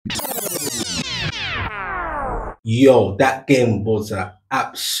Yo, that game was an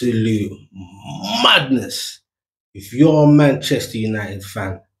absolute madness. If you're a Manchester United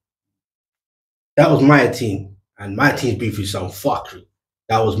fan, that was my team, and my team's been through some fuckery.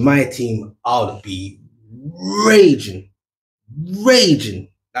 That was my team. I would be raging, raging.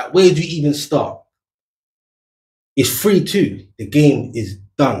 Like, where do you even start? It's 3-2. The game is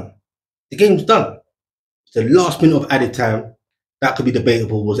done. The game's done. It's the last minute of added time. That could be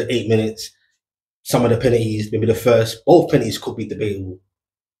debatable. Was it 8 minutes? Some of the penalties, maybe the first, both penalties could be debatable.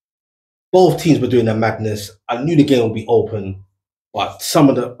 Both teams were doing their madness. I knew the game would be open, but some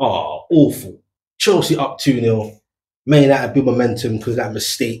of the awful. Chelsea up 2-0. Man United build momentum because of that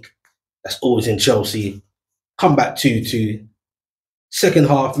mistake. That's always in Chelsea. Come back 2-2. Second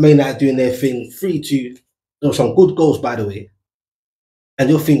half, Man United doing their thing. 3-2. There were some good goals, by the way. And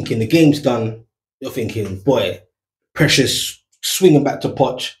you're thinking the game's done. You're thinking, boy, pressure's swinging back to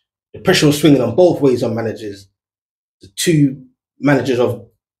Poch. The pressure was swinging on both ways on managers. The two managers of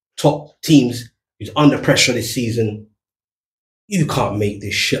top teams who's under pressure this season. You can't make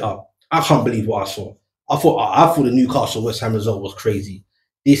this shit up. I can't believe what I saw. I thought the Newcastle West Ham result was crazy.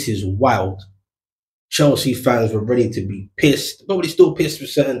 This is wild. Chelsea fans were ready to be pissed. Probably still pissed with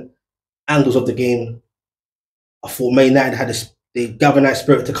certain angles of the game. I thought Man United had the galvanized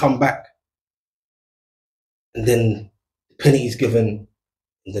spirit to come back. And then the penalties given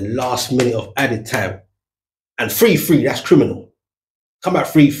in the last minute of added time. And 3-3, that's criminal. Come back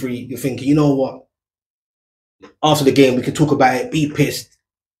 3-3, you're thinking, you know what? After the game, we can talk about it, be pissed.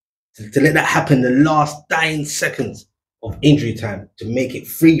 To let that happen the last dying seconds of injury time, to make it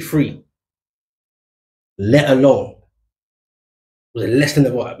 3-3. Let alone, was it less than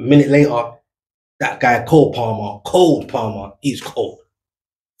a minute later, that guy, cold Palmer, he's cold.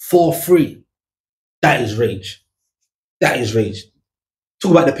 4-3. That is rage. That is rage.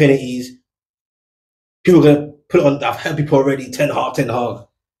 Talk about the penalties. People are going to put it on, I've heard people already, Ten Hag.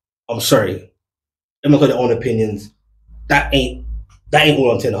 I'm sorry. Everyone's got their own opinions. That ain't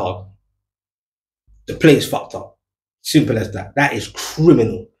all on Ten Hag. The play is fucked up. Simple as that. That is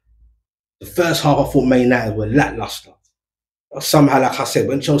criminal. The first half, I thought Man United were lackluster. But somehow, like I said,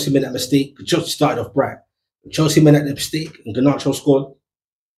 when Chelsea made that mistake, Chelsea started off bright. When Chelsea made that mistake and Garnacho scored,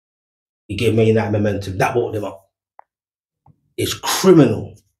 he gave Man United momentum. That brought them up. It's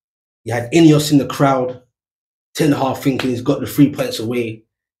criminal. You had Ineos in the crowd. Ten Hag thinking he's got the 3 points away.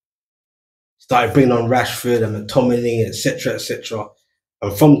 Started bringing on Rashford and McTominay, etc., etc.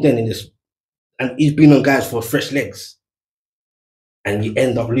 And from then, and he's been on guys for fresh legs. And you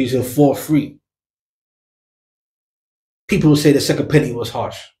end up losing 4-3. People will say the second penalty was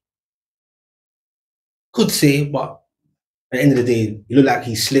harsh. Could say, but at the end of the day, it looked like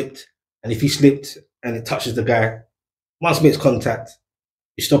he slipped. And if he slipped and it touches the guy, once he makes contact,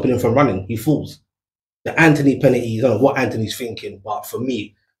 you're stopping him from running. He falls. The Anthony penalty, I don't know what Anthony's thinking, but for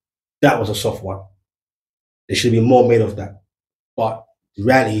me, that was a soft one. There should be more made of that. But the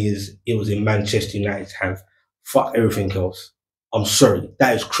reality is, it was in Manchester United's hands. Fuck everything else. I'm sorry.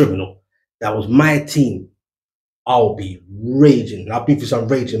 That is criminal. That was my team. I'll be raging. I've been through some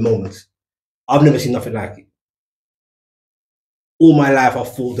raging moments. I've never seen nothing like it. All my life, I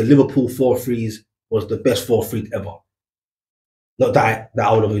thought the Liverpool 4-3s was the best 4-3 ever. Not that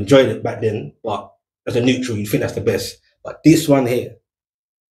I would have enjoyed it back then, but as a neutral, you'd think that's the best. But this one here,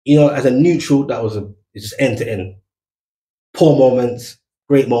 you know, as a neutral, it's just end to end. Poor moments,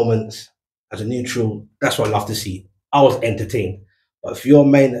 great moments. As a neutral, that's what I love to see. I was entertained. But if you're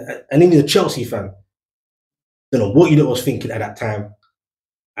and even a Chelsea fan, I don't know what you was thinking at that time.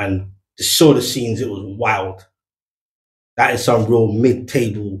 And to show the scenes, it was wild. That is some real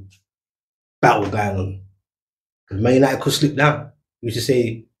mid-table battle going on. Because Man United could slip down. We used to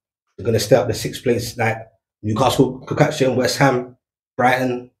say they're going to stay up the 6th place, like Newcastle could catch them, West Ham,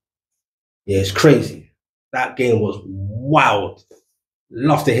 Brighton. Yeah, it's crazy. That game was wild.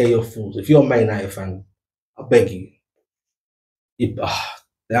 Love to hear your thoughts. If you're a Man United fan, I beg you.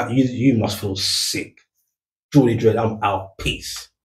 You must feel sick. Julie Dread, I'm out. Peace.